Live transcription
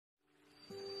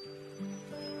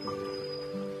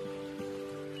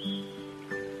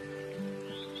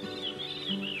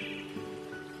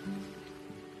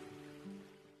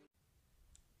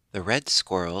The Red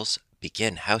Squirrels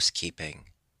begin housekeeping.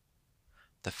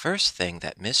 The first thing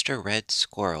that Mr. Red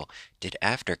Squirrel did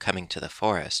after coming to the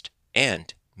forest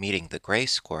and meeting the Gray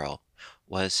Squirrel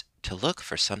was to look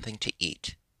for something to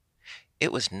eat.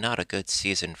 It was not a good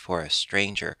season for a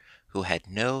stranger who had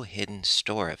no hidden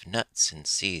store of nuts and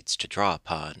seeds to draw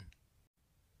upon.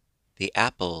 The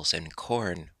apples and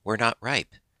corn were not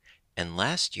ripe, and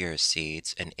last year's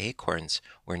seeds and acorns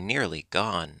were nearly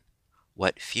gone.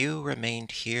 What few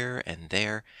remained here and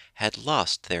there had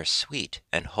lost their sweet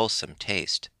and wholesome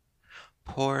taste.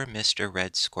 Poor Mr.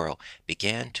 Red Squirrel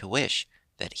began to wish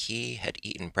that he had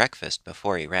eaten breakfast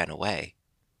before he ran away.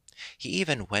 He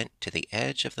even went to the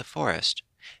edge of the forest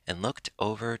and looked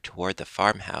over toward the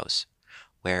farmhouse,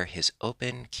 where his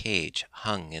open cage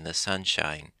hung in the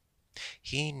sunshine.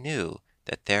 He knew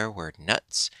that there were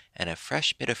nuts and a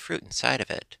fresh bit of fruit inside of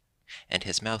it, and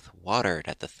his mouth watered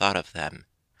at the thought of them.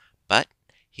 But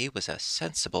he was a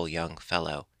sensible young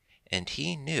fellow, and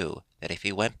he knew that if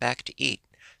he went back to eat,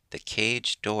 the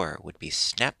cage door would be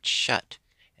snapped shut,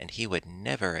 and he would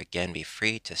never again be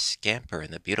free to scamper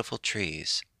in the beautiful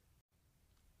trees.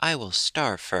 "I will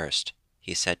starve first,"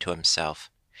 he said to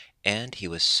himself, and he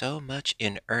was so much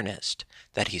in earnest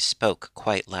that he spoke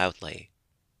quite loudly.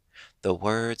 The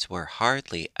words were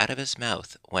hardly out of his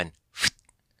mouth when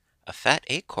a fat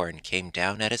acorn came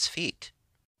down at his feet.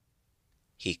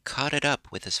 He caught it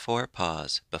up with his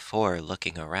forepaws before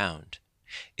looking around.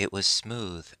 It was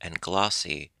smooth and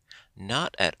glossy,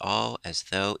 not at all as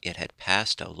though it had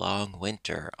passed a long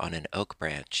winter on an oak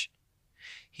branch.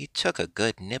 He took a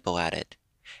good nibble at it,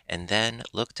 and then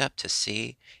looked up to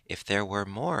see if there were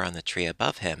more on the tree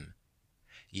above him.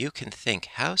 You can think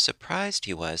how surprised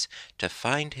he was to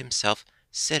find himself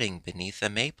sitting beneath a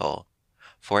maple,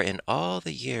 for in all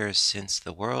the years since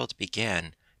the world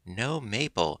began, no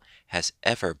maple has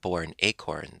ever borne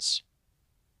acorns.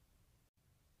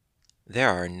 "There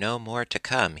are no more to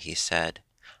come," he said.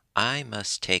 "I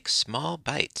must take small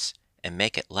bites and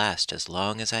make it last as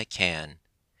long as I can."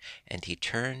 And he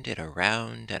turned it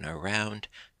around and around,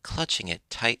 clutching it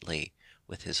tightly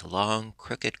with his long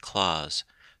crooked claws,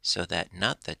 so that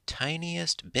not the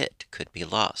tiniest bit could be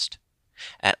lost.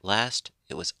 At last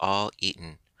it was all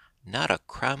eaten, not a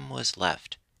crumb was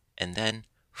left, and then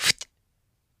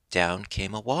down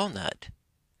came a walnut.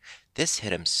 This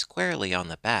hit him squarely on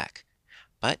the back,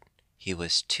 but he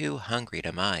was too hungry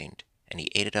to mind, and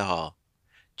he ate it all,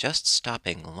 just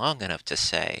stopping long enough to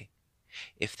say,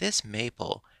 "If this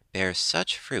maple bears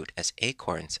such fruit as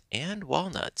acorns and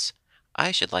walnuts,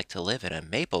 I should like to live in a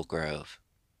maple grove."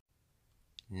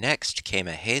 Next came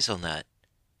a hazelnut,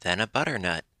 then a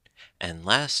butternut, and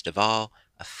last of all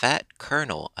a fat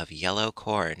kernel of yellow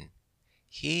corn.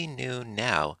 He knew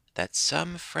now that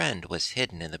some friend was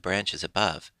hidden in the branches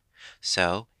above,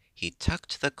 so he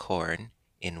tucked the corn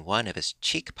in one of his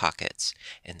cheek pockets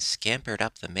and scampered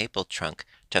up the maple trunk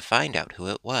to find out who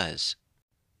it was.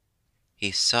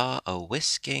 He saw a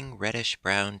whisking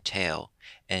reddish-brown tail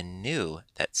and knew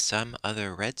that some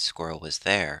other red squirrel was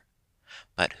there,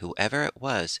 but whoever it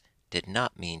was did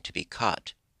not mean to be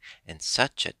caught, and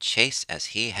such a chase as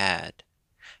he had!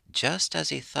 Just as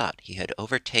he thought he had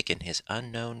overtaken his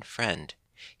unknown friend,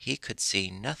 he could see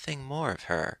nothing more of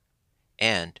her,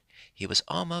 and he was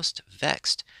almost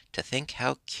vexed to think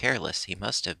how careless he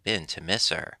must have been to miss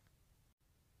her.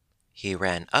 He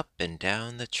ran up and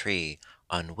down the tree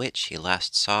on which he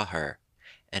last saw her,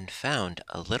 and found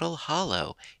a little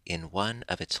hollow in one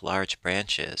of its large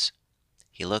branches.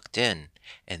 He looked in,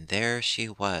 and there she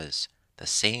was, the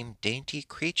same dainty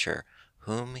creature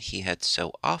whom he had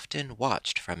so often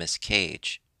watched from his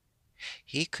cage.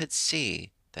 He could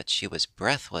see that she was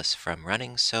breathless from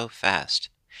running so fast,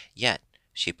 yet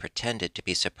she pretended to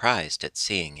be surprised at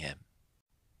seeing him.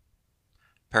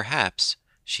 Perhaps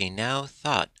she now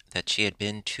thought that she had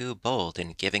been too bold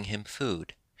in giving him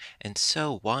food, and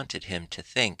so wanted him to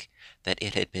think that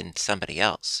it had been somebody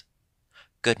else.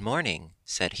 "Good morning,"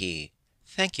 said he.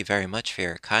 "Thank you very much for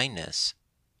your kindness."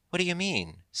 "What do you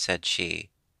mean?" said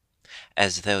she.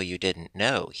 "As though you didn't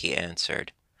know," he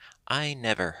answered. "I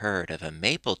never heard of a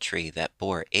maple tree that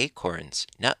bore acorns,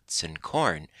 nuts, and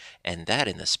corn, and that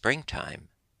in the springtime."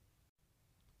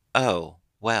 "Oh,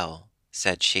 well,"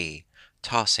 said she,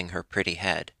 tossing her pretty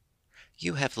head,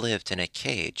 "you have lived in a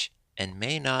cage and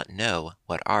may not know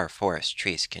what our forest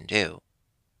trees can do."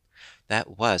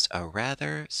 That was a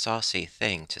rather saucy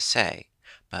thing to say,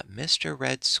 but Mr.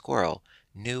 Red Squirrel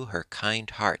knew her kind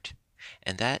heart,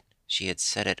 and that she had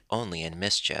said it only in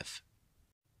mischief.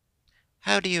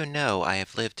 "How do you know I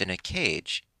have lived in a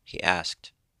cage?" he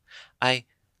asked. "I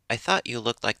I thought you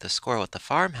looked like the squirrel at the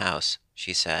farmhouse,"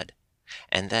 she said.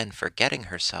 And then, forgetting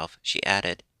herself, she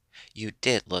added, "You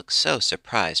did look so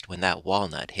surprised when that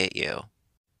walnut hit you."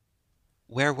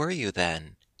 "Where were you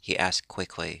then?" he asked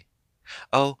quickly.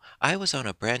 "Oh, I was on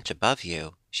a branch above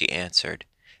you," she answered,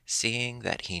 seeing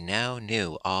that he now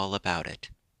knew all about it.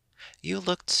 "You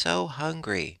looked so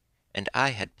hungry, and I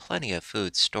had plenty of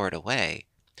food stored away.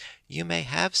 You may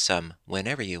have some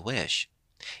whenever you wish.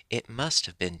 It must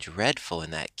have been dreadful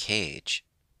in that cage."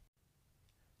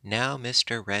 Now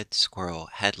Mr. Red Squirrel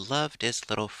had loved his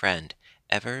little friend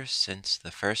ever since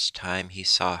the first time he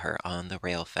saw her on the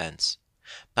rail fence,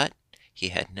 but he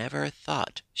had never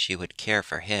thought she would care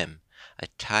for him, a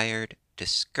tired,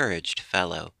 discouraged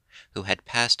fellow who had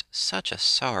passed such a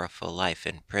sorrowful life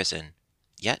in prison.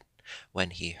 Yet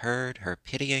when he heard her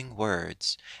pitying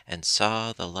words and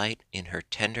saw the light in her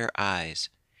tender eyes,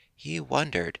 he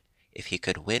wondered if he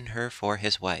could win her for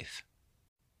his wife.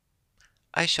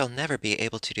 "I shall never be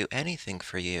able to do anything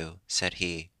for you," said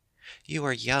he. "You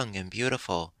are young and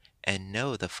beautiful, and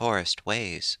know the forest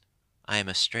ways. I am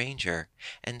a stranger,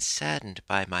 and saddened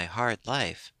by my hard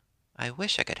life. I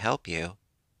wish I could help you."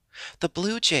 "The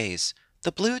blue jays!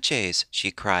 The blue jays!"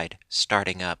 she cried,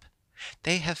 starting up.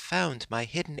 "They have found my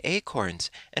hidden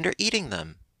acorns, and are eating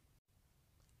them."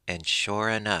 And sure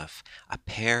enough, a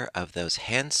pair of those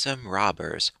handsome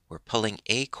robbers were pulling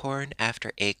acorn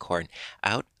after acorn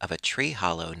out of a tree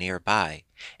hollow near by,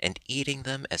 and eating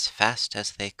them as fast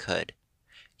as they could.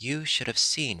 You should have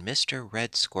seen Mr.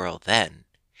 Red Squirrel then.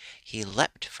 He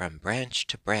leapt from branch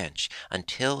to branch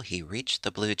until he reached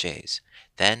the blue jays.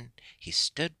 Then he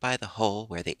stood by the hole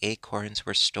where the acorns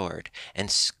were stored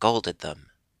and scolded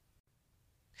them.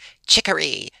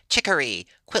 "Chicory, chicory,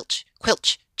 quilch,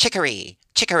 quilch, chicory,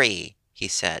 chicory," he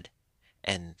said,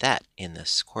 and that in the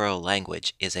squirrel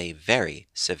language is a very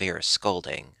severe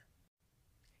scolding.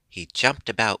 He jumped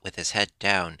about with his head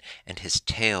down and his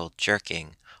tail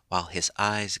jerking, while his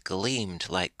eyes gleamed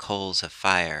like coals of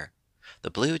fire.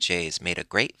 The blue jays made a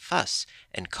great fuss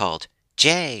and called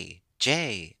 "Jay,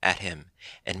 Jay" at him,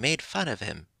 and made fun of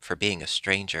him for being a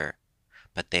stranger.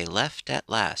 But they left at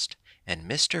last, and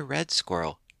Mr. Red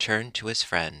Squirrel turned to his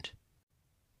friend.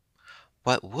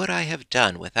 "What would I have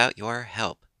done without your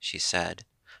help?" she said.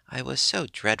 "I was so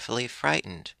dreadfully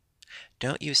frightened.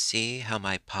 Don't you see how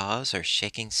my paws are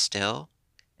shaking still?"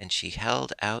 And she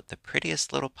held out the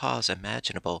prettiest little paws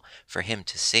imaginable for him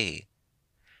to see.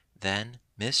 Then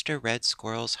Mr. Red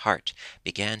Squirrel's heart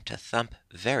began to thump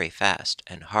very fast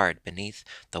and hard beneath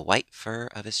the white fur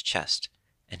of his chest,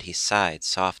 and he sighed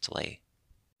softly.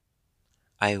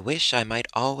 "I wish I might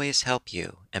always help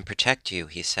you and protect you,"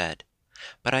 he said,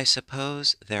 "but I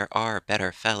suppose there are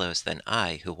better fellows than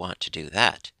I who want to do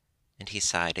that." And he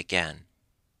sighed again.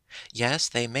 "Yes,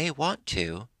 they may want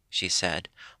to," she said,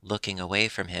 looking away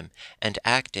from him and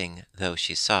acting though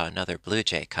she saw another blue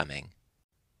jay coming.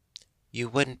 "You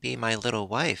wouldn't be my little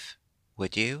wife,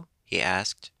 would you?" he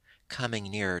asked, coming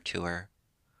nearer to her.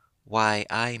 "Why,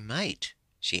 I might,"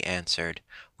 she answered,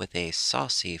 with a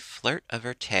saucy flirt of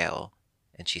her tail,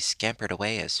 and she scampered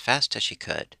away as fast as she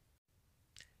could.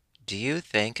 Do you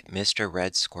think Mr.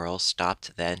 Red Squirrel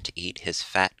stopped then to eat his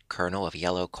fat kernel of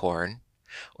yellow corn?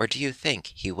 Or do you think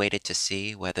he waited to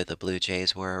see whether the blue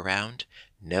jays were around?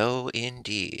 No,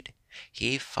 indeed.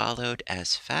 He followed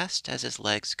as fast as his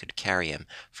legs could carry him,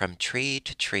 from tree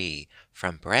to tree,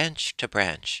 from branch to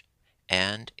branch,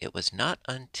 and it was not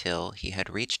until he had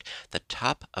reached the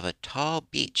top of a tall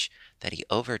beech that he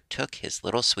overtook his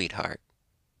little sweetheart.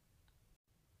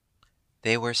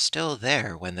 They were still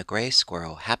there when the gray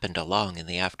squirrel happened along in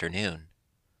the afternoon.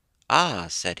 "Ah,"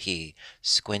 said he,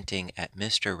 squinting at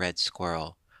Mr. Red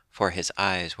Squirrel, for his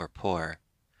eyes were poor.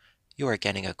 "You are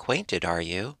getting acquainted, are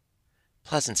you?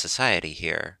 Pleasant society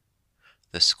here.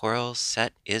 The squirrel's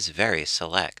set is very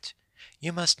select.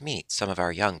 You must meet some of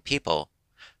our young people.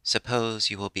 Suppose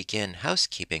you will begin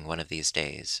housekeeping one of these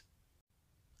days."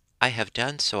 "I have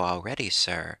done so already,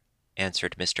 sir,"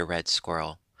 answered Mr. Red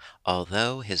Squirrel,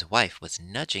 although his wife was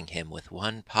nudging him with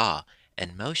one paw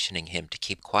and motioning him to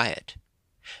keep quiet.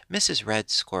 "Mrs. Red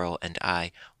Squirrel and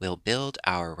I will build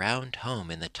our round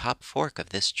home in the top fork of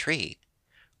this tree.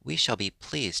 We shall be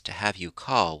pleased to have you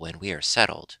call when we are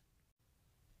settled."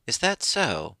 "Is that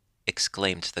so?"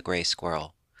 exclaimed the gray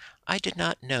squirrel. "I did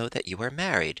not know that you were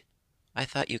married. I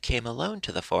thought you came alone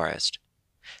to the forest."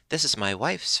 "This is my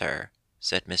wife, sir,"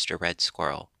 said Mr. Red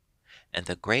Squirrel, and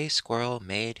the gray squirrel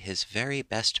made his very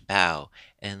best bow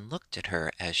and looked at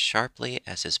her as sharply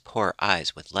as his poor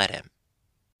eyes would let him.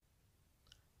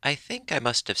 "I think I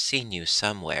must have seen you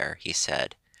somewhere," he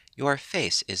said. "Your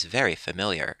face is very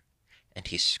familiar," and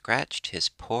he scratched his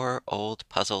poor old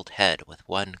puzzled head with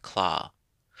one claw.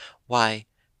 "Why,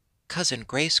 Cousin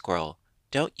Gray Squirrel,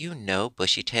 don't you know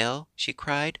Bushytail?" she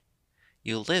cried.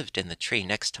 "You lived in the tree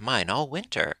next to mine all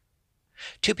winter."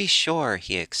 "To be sure,"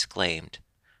 he exclaimed.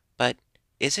 "But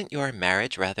isn't your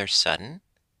marriage rather sudden?"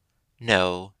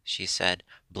 "No," she said,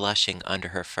 blushing under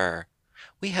her fur.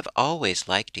 "We have always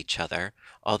liked each other,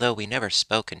 although we never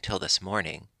spoke until this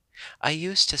morning. I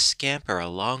used to scamper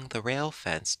along the rail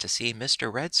fence to see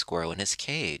Mr. Red Squirrel in his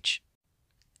cage."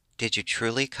 "Did you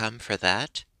truly come for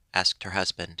that?" asked her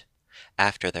husband,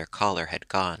 after their caller had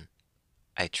gone.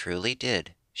 "I truly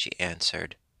did," she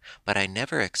answered, "but I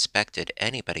never expected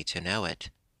anybody to know it.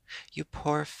 You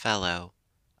poor fellow!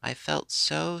 I felt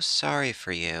so sorry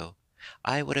for you.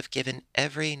 I would have given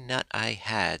every nut I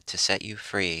had to set you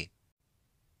free."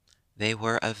 They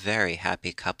were a very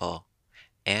happy couple,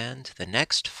 and the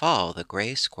next fall the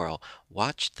Gray Squirrel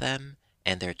watched them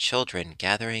and their children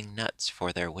gathering nuts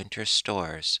for their winter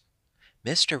stores.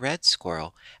 Mr. Red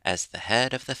Squirrel, as the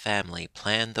head of the family,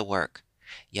 planned the work,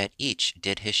 yet each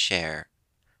did his share.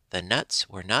 The nuts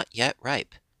were not yet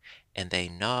ripe, and they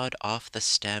gnawed off the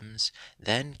stems,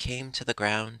 then came to the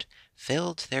ground,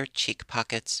 filled their cheek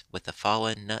pockets with the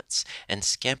fallen nuts, and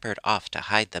scampered off to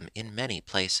hide them in many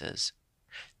places.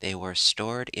 They were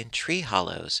stored in tree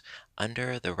hollows,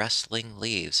 under the rustling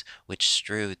leaves which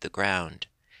strewed the ground,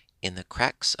 in the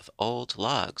cracks of old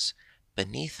logs,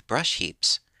 beneath brush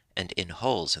heaps, and in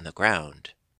holes in the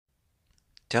ground.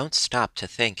 "Don't stop to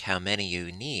think how many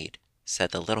you need,"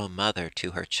 said the little mother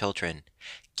to her children.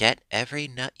 "Get every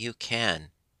nut you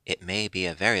can. It may be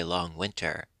a very long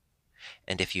winter."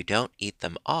 "And if you don't eat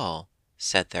them all,"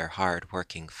 said their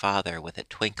hard-working father with a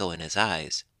twinkle in his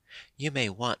eyes, "you may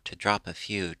want to drop a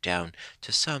few down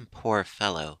to some poor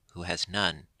fellow who has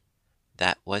none."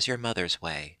 That was your mother's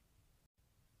way.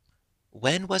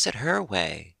 When was it her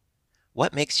way?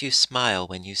 What makes you smile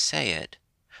when you say it?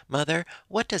 Mother,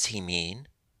 what does he mean?"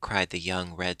 cried the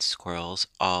young red squirrels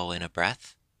all in a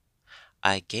breath.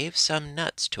 "I gave some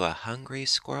nuts to a hungry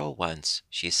squirrel once,"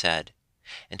 she said,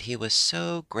 "and he was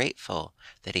so grateful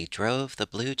that he drove the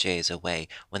blue jays away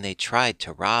when they tried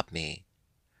to rob me."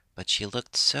 But she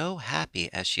looked so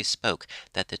happy as she spoke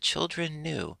that the children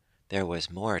knew there was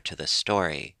more to the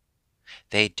story.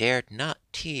 They dared not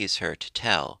tease her to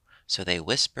tell, so they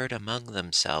whispered among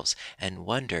themselves and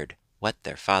wondered what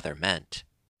their father meant.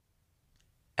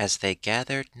 As they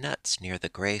gathered nuts near the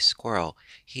Gray Squirrel,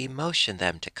 he motioned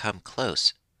them to come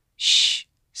close. "Shh!"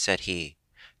 said he.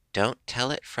 "Don't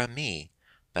tell it from me,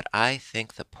 but I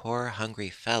think the poor hungry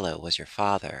fellow was your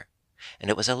father, and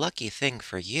it was a lucky thing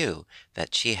for you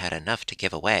that she had enough to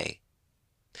give away."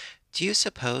 "Do you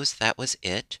suppose that was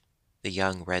it?" the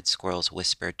young red squirrels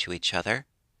whispered to each other.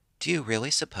 "Do you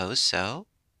really suppose so?"